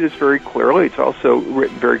 you can see this very clearly. It's also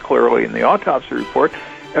written very clearly in the autopsy report.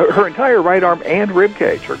 Her entire right arm and rib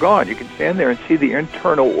cage are gone. You can stand there and see the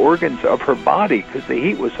internal organs of her body because the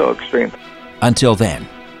heat was so extreme. Until then,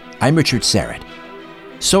 I'm Richard Serrett.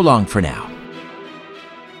 So long for now.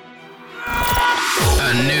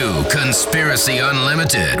 A new Conspiracy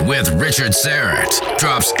Unlimited with Richard Serrett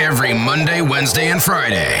drops every Monday, Wednesday, and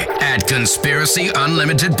Friday at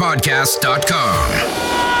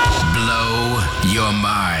conspiracyunlimitedpodcast.com. Blow your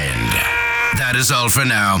mind. That is all for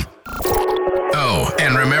now. Oh,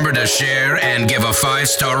 and remember to share and give a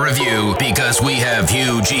 5-star review because we have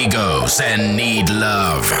huge egos and need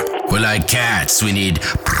love. We're like cats. We need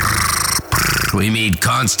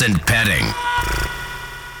constant petting.